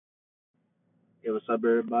Hey, what's up,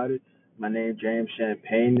 everybody? My name is James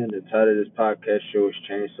Champagne, and the title of this podcast show is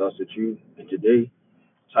Change Starts with You. And today,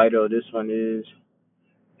 title of this one is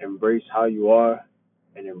Embrace How You Are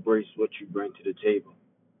and Embrace What You Bring to the Table.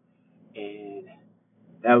 And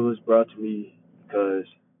that was brought to me because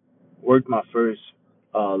I worked my first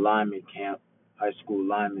lineman camp, high school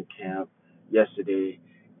lineman camp, yesterday,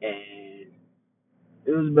 and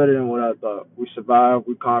it was better than what I thought. We survived,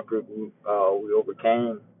 we conquered, we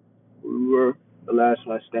overcame. We were the last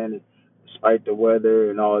one standing, despite the weather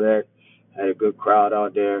and all that. Had a good crowd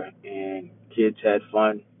out there, and kids had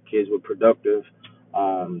fun. Kids were productive.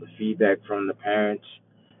 The feedback from the parents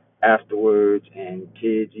afterwards, and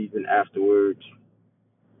kids even afterwards,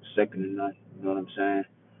 second to none. You know what I'm saying?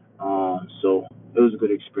 So it was a good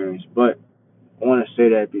experience. But I want to say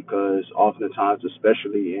that because oftentimes,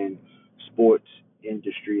 especially in sports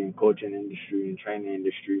industry and coaching industry and training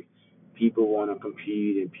industry, people want to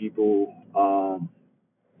compete and people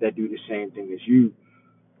that do the same thing as you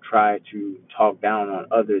try to talk down on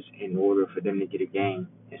others in order for them to get a game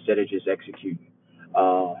instead of just executing.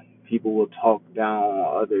 Uh, People will talk down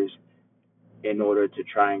on others in order to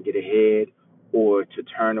try and get ahead or to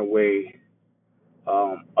turn away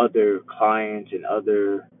other clients and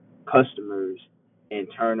other customers and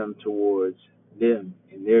turn them towards them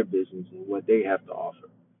and their business and what they have to offer.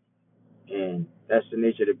 And that's the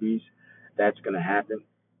nature of the beast. That's going to happen,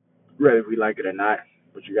 whether we like it or not.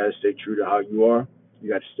 But you got to stay true to how you are. You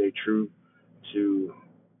got to stay true to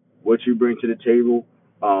what you bring to the table.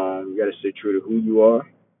 You got to stay true to who you are.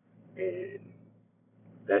 And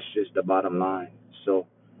that's just the bottom line. So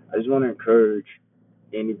I just want to encourage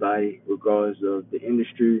anybody, regardless of the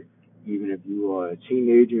industry, even if you are a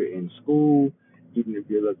teenager in school, even if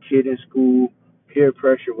you're a little kid in school, peer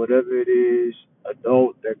pressure, whatever it is,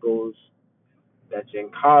 adult that's in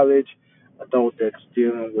college, adult that's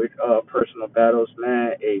dealing with personal battles,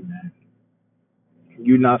 man, hey man,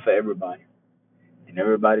 you're not for everybody. And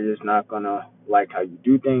everybody is not gonna like how you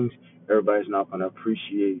do things. Everybody's not gonna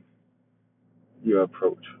appreciate your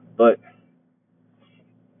approach. But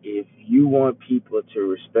if you want people to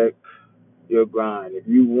respect your grind, if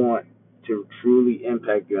you want to truly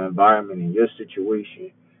impact your environment and your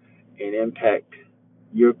situation and impact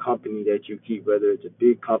your company that you keep, whether it's a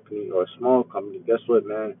big company or a small company, guess what,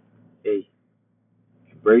 man? Hey,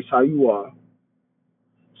 embrace how you are,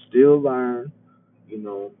 still learn, you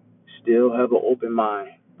know, still have an open mind,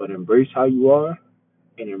 but embrace how you are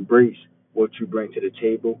and embrace what you bring to the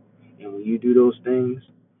table. And when you do those things,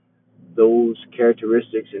 those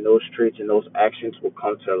characteristics and those traits and those actions will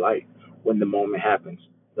come to light when the moment happens.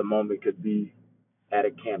 The moment could be at a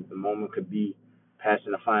camp. The moment could be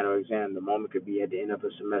passing a final exam. The moment could be at the end of a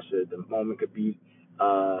semester. The moment could be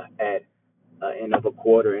at end of a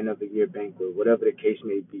quarter, end of a year banquet, whatever the case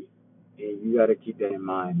may be. And you got to keep that in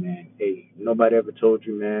mind, man. Hey, nobody ever told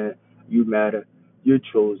you, man, you matter. You're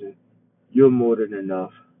chosen. You're more than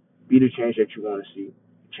enough. Be the change that you want to see.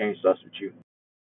 Change starts with you.